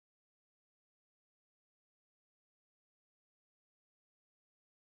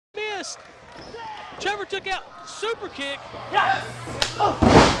missed. Trevor took out super kick. Yes.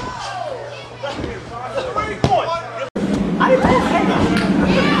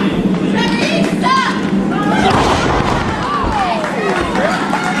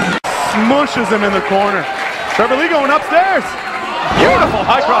 Smushes him in the corner. Trevor Lee going upstairs. Beautiful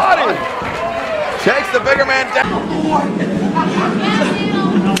high cross body. Takes the bigger man down.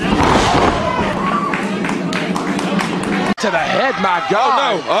 To the head, my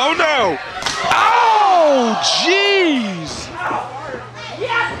God. Oh no! Oh, jeez.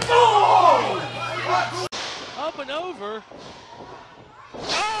 Up and over.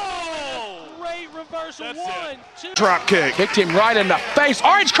 Oh! Great reversal. One, two. Drop kick. Kicked him right in the face.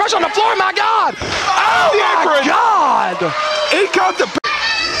 Orange Crush on the floor, my God. Oh, my God. He caught the.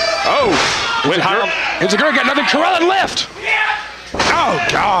 Oh! Went high. Here's a girl got another Corellan lift. Oh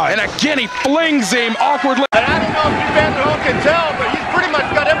God! And again, he flings him awkwardly. And I don't know if you fans at home can tell, but he's pretty much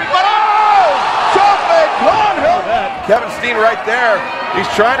got everybody. Oh! Chocolate Cornhill! Kevin Steen right there. He's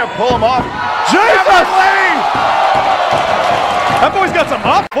trying to pull him off. Jesus! That boy's got some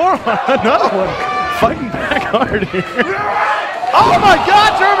hot form. Another one. Fighting back hard here. Oh my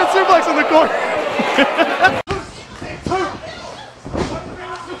God! German suplex in the corner.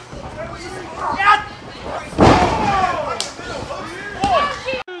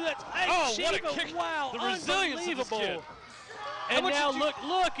 What a kick. Wow, the resilience of this kid. And now look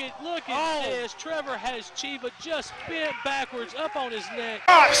at this. Trevor has Chiva just bent backwards up on his neck.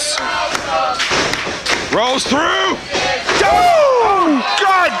 Rolls through. Oh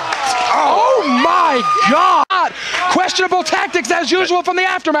God! Oh my God! Questionable tactics as usual from the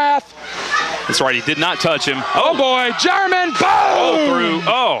aftermath. That's right, he did not touch him. Oh boy, German, boom! Oh, through,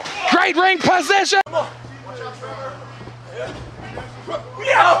 oh. Great ring position.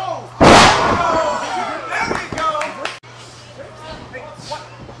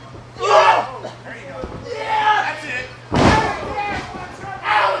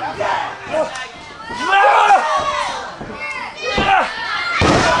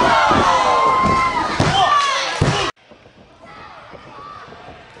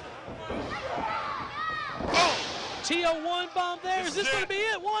 TO1 bomb there. Is this going to be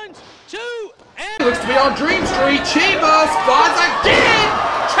it? 1, 2, and Looks to be on Dream Street. Chiva spots again.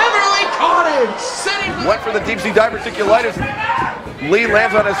 Trevor Lee caught him. Setting Went for the deep sea diverticulitis. Lee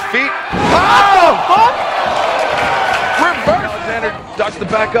lands on his feet. Oh! Fuck! Reverse. Alexander ducks the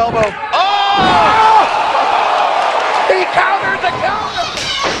back elbow. Oh! He counters the counter.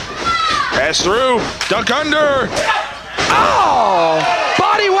 Pass through, duck under. Oh!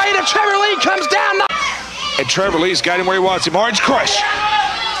 Body weight of Trevor Lee comes down. And Trevor Lee's got him where he wants him. Orange Crush.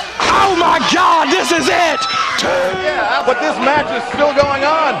 Oh my God, this is it! Yeah, but this match is still going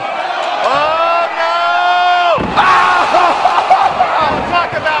on. Oh no! Talk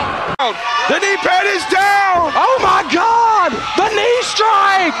about The knee pad is down. Oh my God! The knee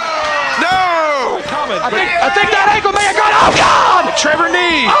strike! No! I think that ankle may have gone. Oh God! Trevor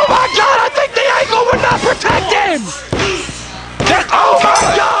knee. Oh my God! I think the ankle would not protect him.